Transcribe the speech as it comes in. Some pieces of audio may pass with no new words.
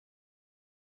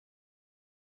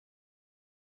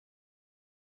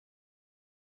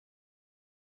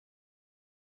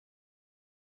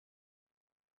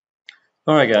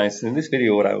Alright guys, in this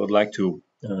video what I would like to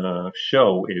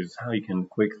show is how you can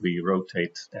quickly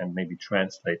rotate and maybe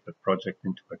translate the project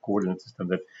into a coordinate system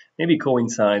that maybe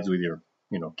coincides with your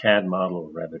CAD model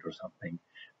or Revit or something.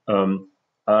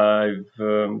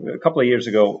 A couple of years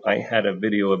ago I had a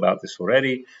video about this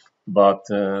already, but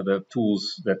the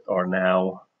tools that are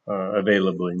now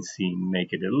available in Scene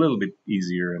make it a little bit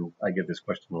easier, and I get this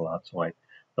question a lot, so I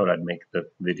thought I'd make the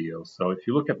video. So if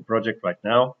you look at the project right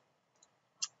now,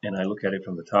 and I look at it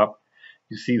from the top,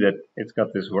 you see that it's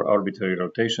got this arbitrary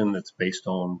rotation that's based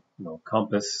on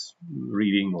compass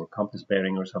reading or compass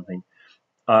bearing or something.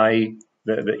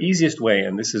 The easiest way,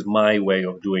 and this is my way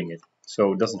of doing it,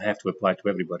 so it doesn't have to apply to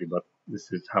everybody, but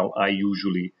this is how I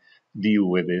usually deal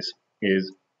with this,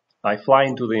 is I fly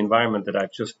into the environment that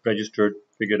I've just registered,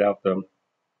 figured out the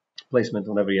placement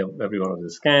on every one of the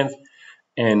scans,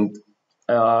 and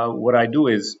what I do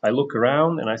is I look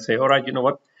around and I say, all right, you know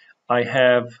what? I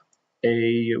have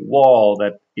a wall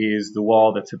that is the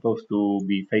wall that's supposed to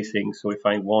be facing. So if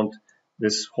I want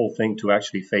this whole thing to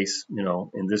actually face,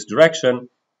 in this direction,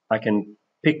 I can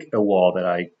pick a wall that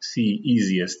I see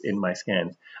easiest in my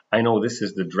scan. I know this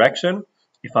is the direction.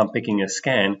 If I'm picking a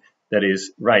scan that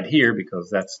is right here, because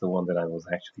that's the one that I was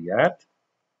actually at,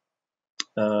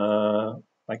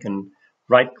 I can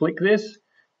right click this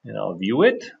and I'll view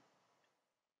it.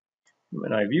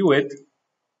 When I view it,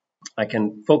 I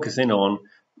can focus in on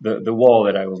the wall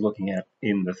that I was looking at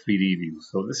in the 3D view.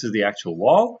 So this is the actual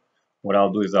wall. What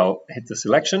I'll do is I'll hit the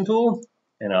selection tool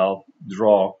and I'll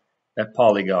draw a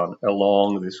polygon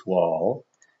along this wall.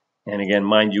 And again,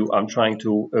 mind you, I'm trying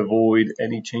to avoid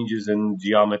any changes in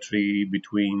geometry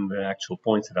between the actual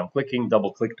points that I'm clicking.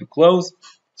 Double click to close.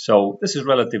 So this is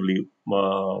relatively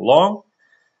long.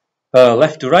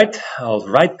 Left to right, I'll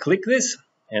right click this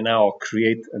and now I'll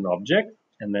create an object,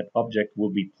 and that object will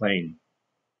be plane.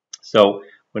 So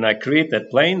when I create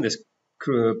that plane, this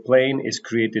plane is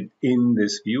created in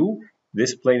this view.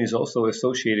 This plane is also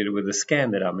associated with the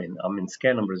scan that I'm in. I'm in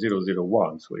scan number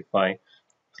 001. So if I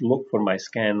look for my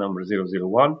scan number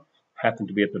 001, happen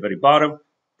to be at the very bottom,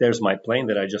 there's my plane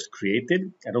that I just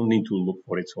created. I don't need to look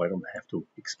for it, so I don't have to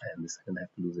expand this. I don't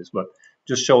have to do this, but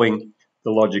just showing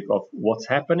the logic of what's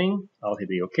happening. I'll hit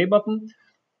the OK button.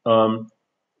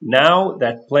 Now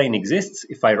that plane exists.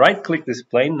 If I right click this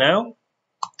plane now,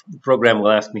 the program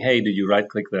will ask me, hey, did you right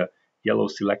click the yellow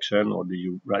selection or did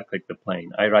you right click the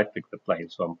plane? I right click the plane,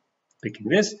 so I'm picking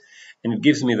this, and it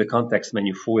gives me the context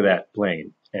menu for that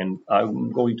plane, and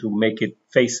I'm going to make it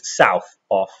face south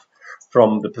off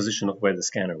from the position of where the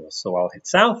scanner was. So I'll hit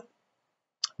south,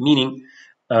 meaning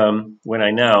when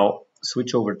I now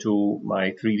switch over to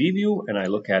my 3D view and I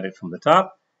look at it from the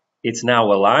top, it's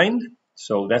now aligned.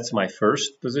 So that's my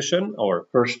first position, or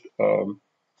first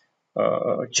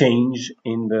change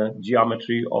in the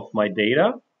geometry of my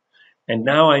data. And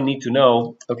now I need to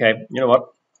know, okay, you know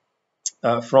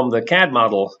what? From the CAD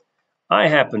model, I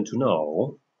happen to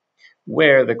know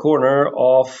where the corner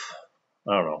of,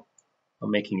 I don't know, I'm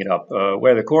making it up,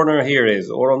 where the corner here is,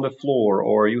 or on the floor,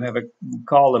 or you have a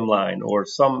column line, or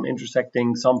some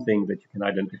intersecting something that you can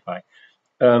identify.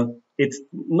 It's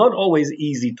not always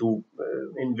easy to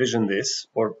envision this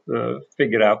or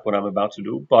figure out what I'm about to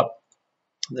do, but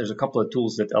there's a couple of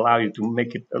tools that allow you to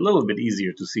make it a little bit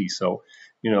easier to see. So,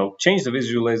 change the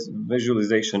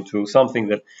visualization to something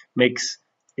that makes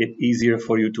it easier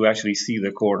for you to actually see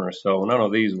the corner. So none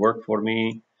of these work for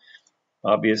me,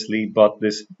 obviously, but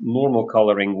this normal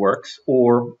coloring works,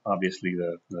 or obviously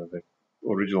the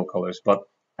original colors. But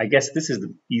I guess this is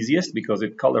the easiest because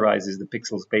it colorizes the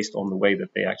pixels based on the way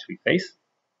that they actually face.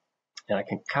 And I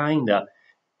can kind of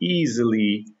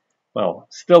easily, well,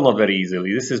 still not very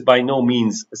easily. This is by no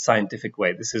means a scientific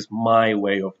way. This is my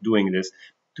way of doing this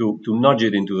to nudge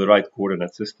it into the right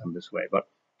coordinate system this way. But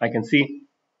I can see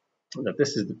that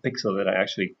this is the pixel that I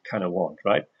actually kind of want,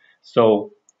 right?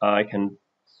 So I can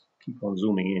keep on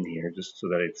zooming in here just so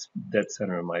that it's dead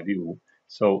center of my view.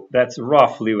 So that's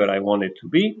roughly where I want it to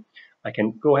be. I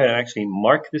can go ahead and actually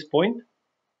mark this point.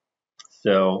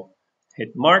 So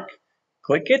hit mark,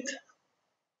 click it,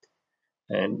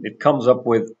 and it comes up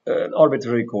with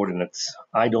arbitrary coordinates.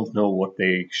 I don't know what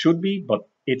they should be, but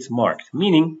it's marked,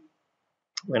 meaning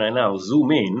when I now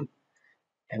zoom in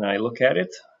and I look at it,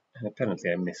 and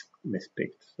apparently I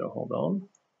mispicked, so hold on.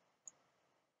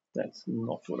 That's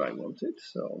not what I wanted,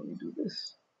 so let me do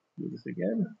this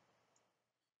again.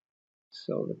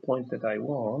 So the point that I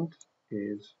want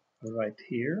is right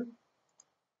here.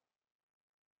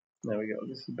 There we go,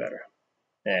 this is better.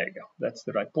 There you go, that's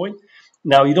the right point.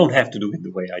 Now you don't have to do it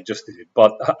the way I just did it,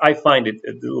 but I find it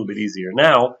a little bit easier.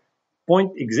 Now,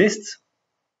 point exists.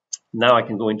 Now I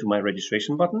can go into my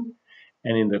registration button,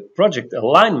 And in the project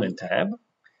alignment tab,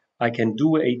 I can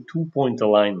do a 2-point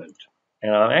alignment.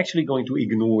 And I'm actually going to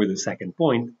ignore the second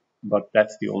point, but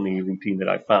that's the only routine that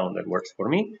I found that works for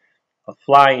me. I'll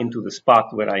fly into the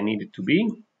spot where I need it to be.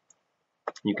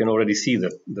 You can already see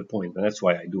the point, and that's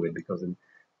why I do it, because in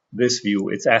this view,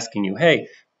 it's asking you, hey,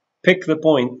 pick the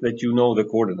point that you know the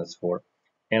coordinates for.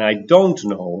 And I don't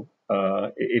know,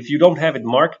 if you don't have it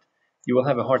marked, you will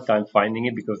have a hard time finding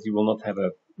it because you will not have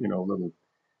a, little,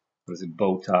 what is it,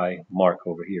 bow tie mark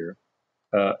over here.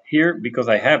 Here, because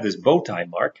I have this bow tie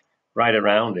mark right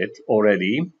around it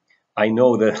already, I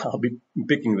know that I'll be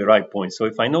picking the right point. So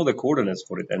if I know the coordinates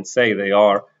for it and say they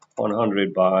are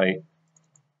 100 by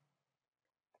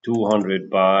 200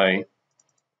 by,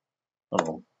 I don't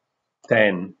know,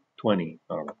 10, 20,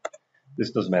 I don't know.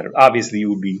 This doesn't matter. Obviously, you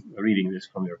would be reading this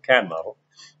from your CAD model.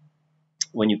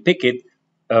 When you pick it,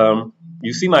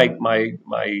 you see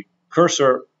my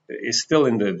cursor is still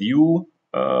in the view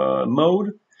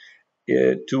mode.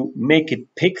 To make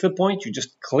it pick the point, you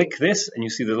just click this, and you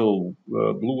see the little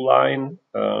blue line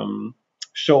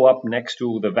show up next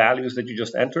to the values that you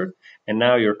just entered. And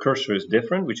now your cursor is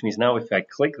different, which means now if I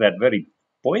click that very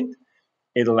point,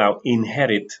 it'll now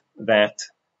inherit that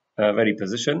very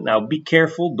position. Now be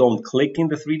careful, don't click in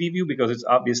the 3D view, because it's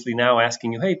obviously now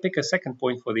asking you, hey, pick a second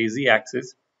point for the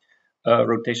z-axis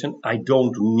rotation. I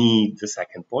don't need the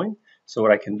second point. So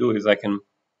what I can do is I can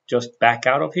just back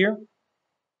out of here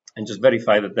and just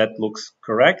verify that that looks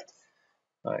correct.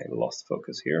 I lost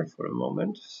focus here for a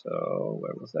moment. So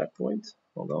where was that point?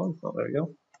 Hold on. Oh, there you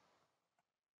go.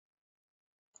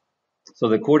 So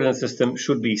the coordinate system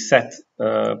should be set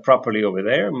properly over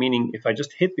there, meaning if I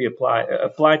just hit the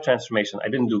apply transformation, I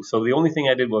didn't do. So the only thing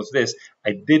I did was this.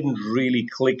 I didn't really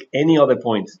click any other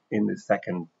point in the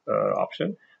second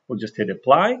option. We'll just hit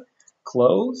apply,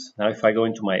 close. Now if I go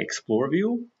into my explore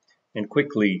view and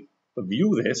quickly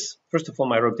view this, first of all,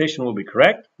 my rotation will be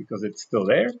correct because it's still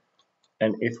there.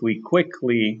 And if we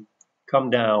quickly come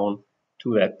down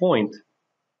to that point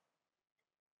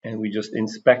and we just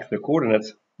inspect the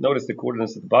coordinates, notice the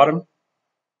coordinates at the bottom.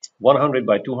 100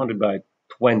 by 200 by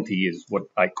 20 is what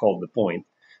I call the point.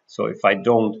 So if I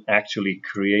don't actually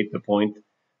create the point,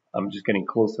 I'm just getting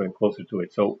closer and closer to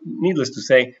it. So needless to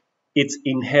say, it's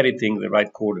inheriting the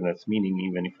right coordinates, meaning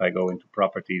even if I go into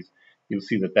properties, you'll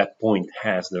see that that point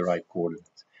has the right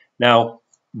coordinates. Now,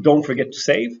 don't forget to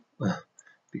save,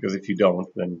 because if you don't,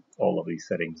 then all of these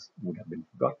settings would have been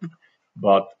forgotten.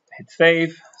 But hit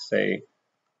save, say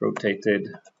rotated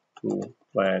to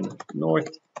plan north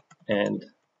and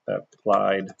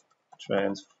applied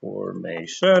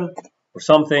transformation or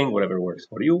something, whatever works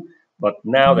for you. But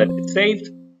now that it's saved,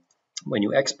 when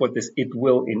you export this, it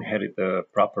will inherit the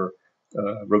proper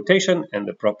rotation and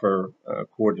the proper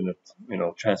coordinate,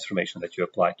 transformation that you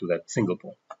apply to that single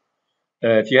point.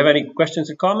 If you have any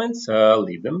questions or comments,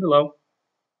 leave them below.